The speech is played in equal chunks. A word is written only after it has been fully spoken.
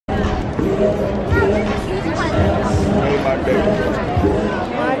Oh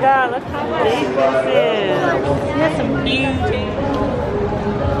my god, look how big this is. That's some huge.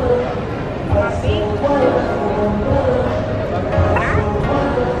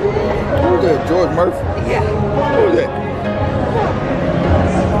 Who was that? George Murphy? Yeah. Who was that?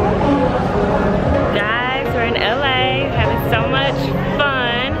 Guys, we're in LA, having so much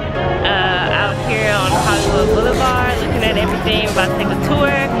fun out here on Hollywood Boulevard, looking at everything. We're about to take a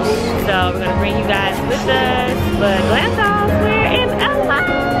tour, so we're gonna bring you guys with us. But Glam Dolls, we're in LA,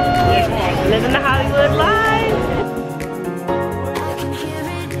 living the Hollywood life.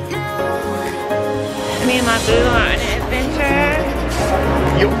 Me and my boo are on an adventure.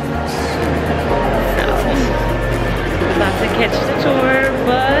 Yo. About to catch the tour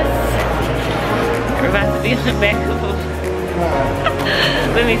bus. We're about to be on the back of a...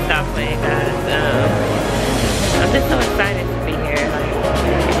 Let me stop playing, guys. I'm just so excited to be here. Like,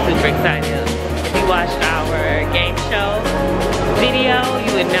 super excited. If you watched our game show video,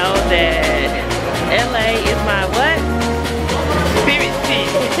 you would know that LA is my what? Spirit city.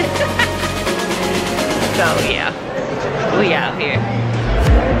 So yeah, we out here.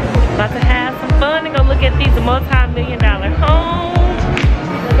 About to have some fun and go look at these multi-million-dollar homes.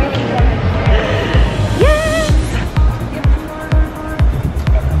 Yes!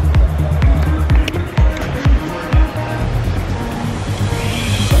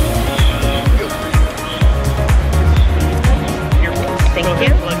 Thank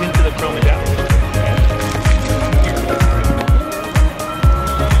you. Plug into the Chrome adapter.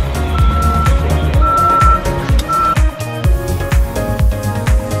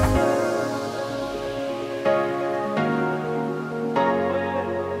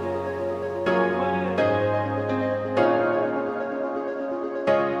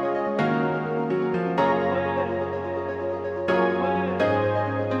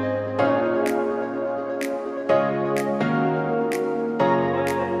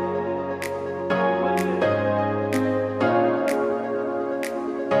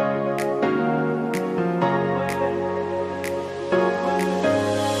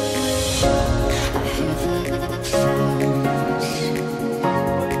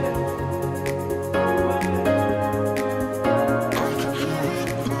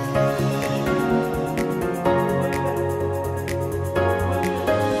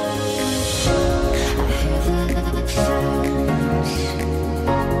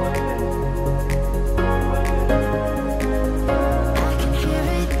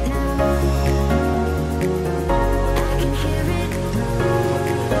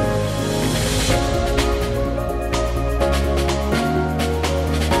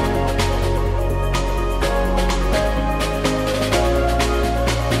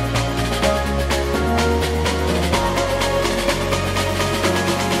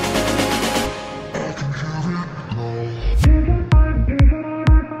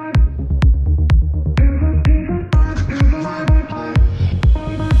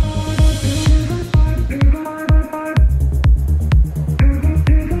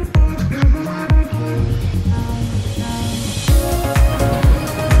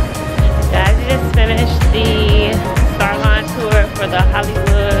 The Starline Tour for the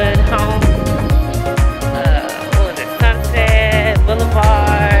Hollywood home. What was it? Sunset,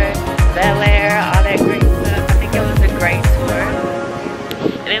 Boulevard, Bel Air, all that great stuff. I think it was a great tour.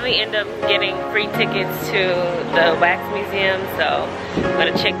 And then we end up getting free tickets to the Wax Museum, so I'm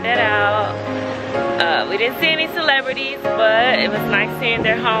gonna check that out. We didn't see any celebrities, but it was nice seeing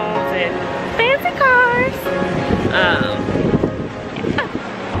their homes and fancy cars. Yeah.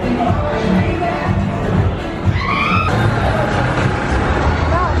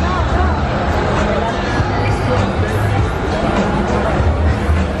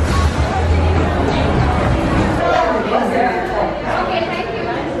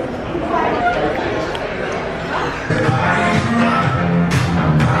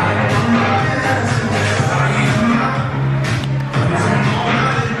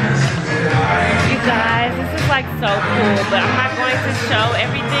 So cool, but I'm not going to show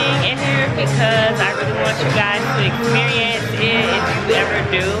everything in here because I really want you guys to experience it if you ever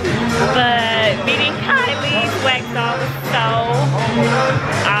do. But meeting Kylie wax doll was so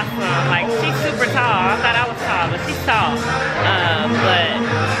awesome. Like, she's super tall. I thought I was tall, but she's tall. But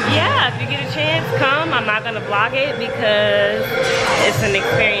yeah, if you get a chance, come. I'm not gonna vlog it because it's an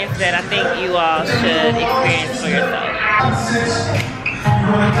experience that I think you all should experience for yourself.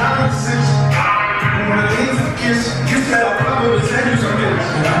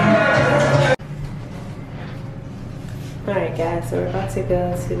 Alright guys, so we're about to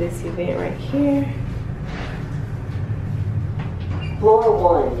go to this event right here. Floor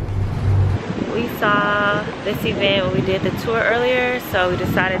 1. we saw this event when we did the tour earlier, so we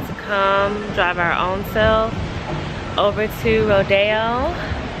decided to come drive our own self over to Rodeo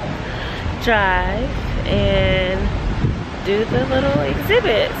Drive and do the little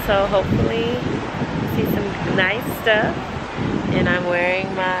exhibit. So hopefully see some nice stuff. And I'm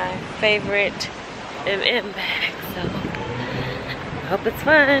wearing my favorite M&M bag, so hope it's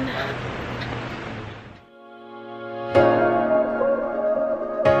fun.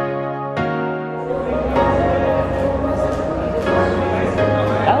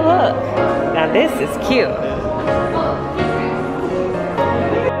 Oh look, now this is cute.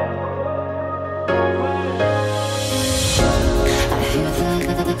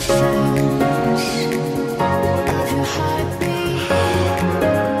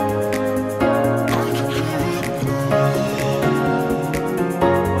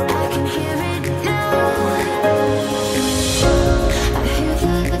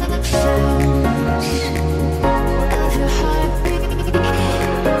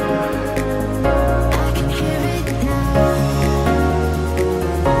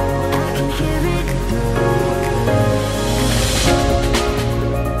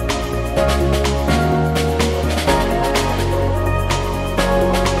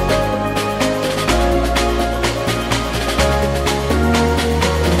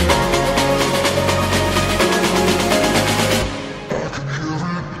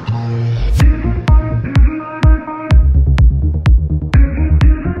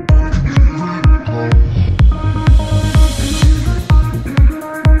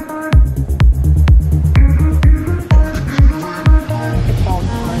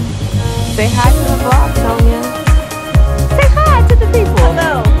 Say hi to the vlog, Sonia. Say hi to the people.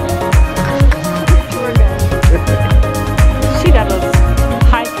 Hello. She got a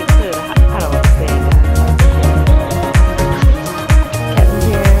hike it to the, I don't understand that. Kevin's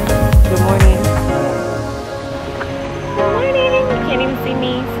here. Good morning. Good morning. You can't even see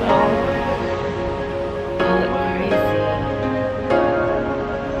me, so I look crazy.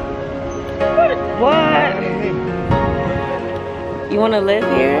 What? You want to live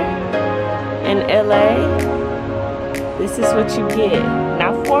here? In LA, this is what you get.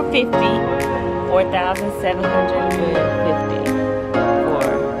 Not $450, $4,750 for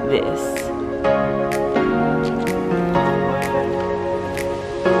this.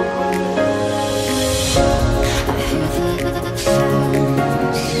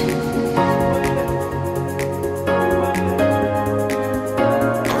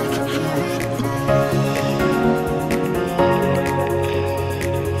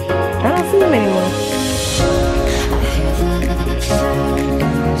 I don't see them anymore.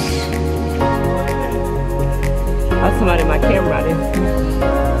 Oh, somebody in my camera out there.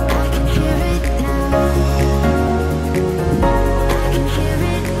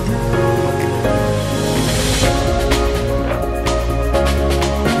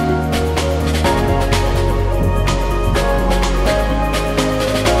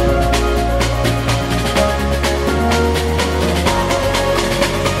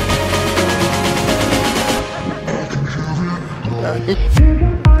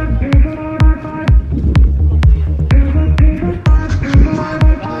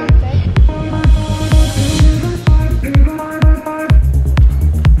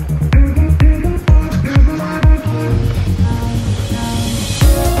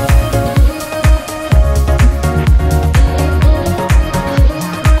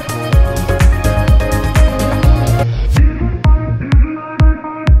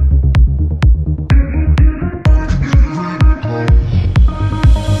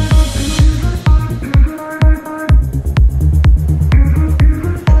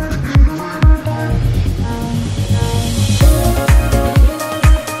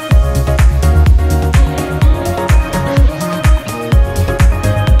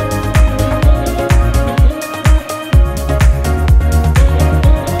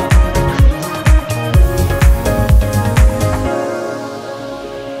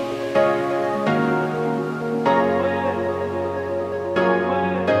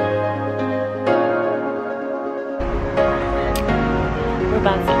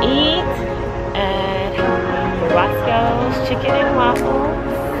 About to eat at Roscoes Chicken and Waffles.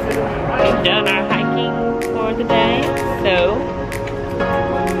 We've done our hiking for the day, so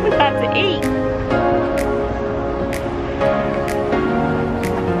we're about to eat.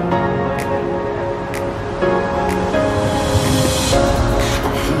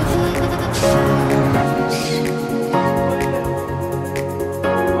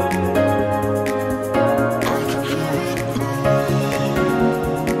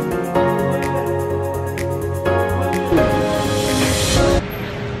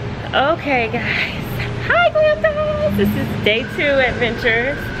 Okay guys, hi Glam Dolls! This is day 2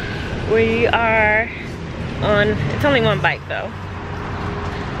 adventures. We are on, it's only one bike though.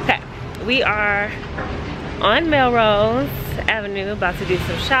 Okay, we are on Melrose Avenue, about to do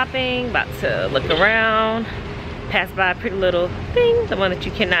some shopping, about to look around, pass by a pretty little thing, the one that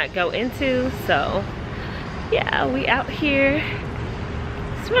you cannot go into. So yeah, we out here.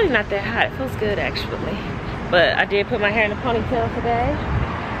 It's really not that hot, it feels good actually. But I did put my hair in a ponytail today,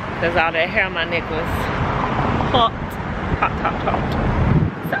 because all that hair on my neck was hot.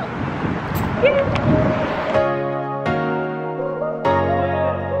 So, yeah.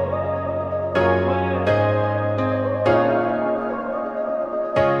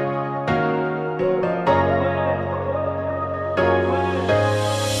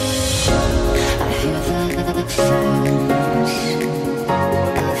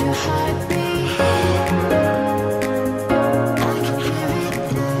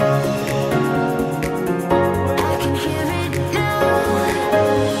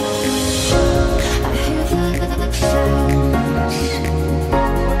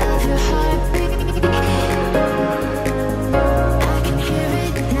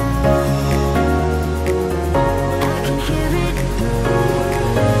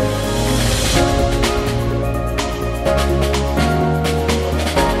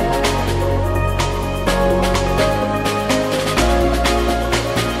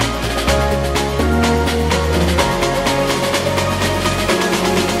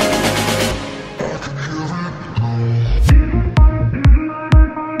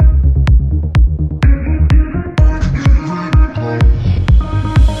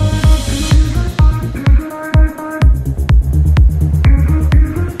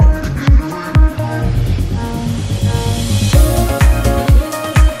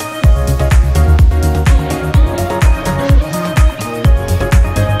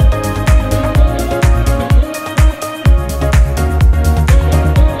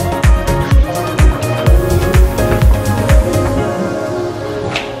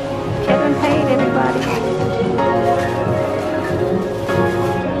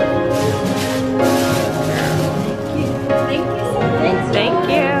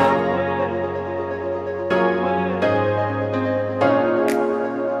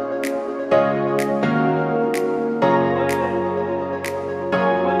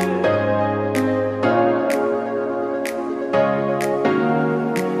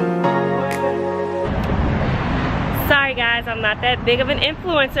 Sorry guys, I'm not that big of an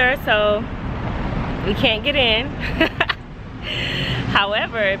influencer, so we can't get in.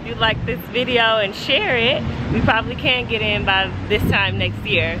 However, if you like this video and share it, we probably can get in by this time next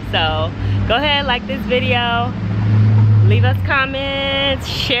year. So go ahead, like this video, leave us comments,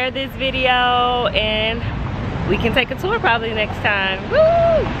 share this video, and we can take a tour probably next time.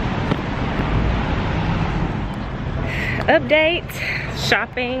 Woo! Update,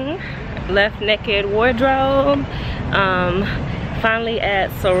 shopping, left naked wardrobe. Finally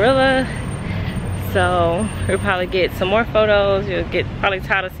at sorrrrryyyy, so we'll probably get some more photos. You'll get probably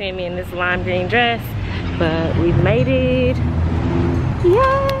tired of seeing me in this lime green dress, but we've made it.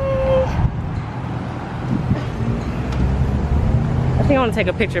 Yay! I think I want to take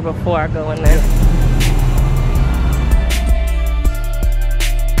a picture before I go in there.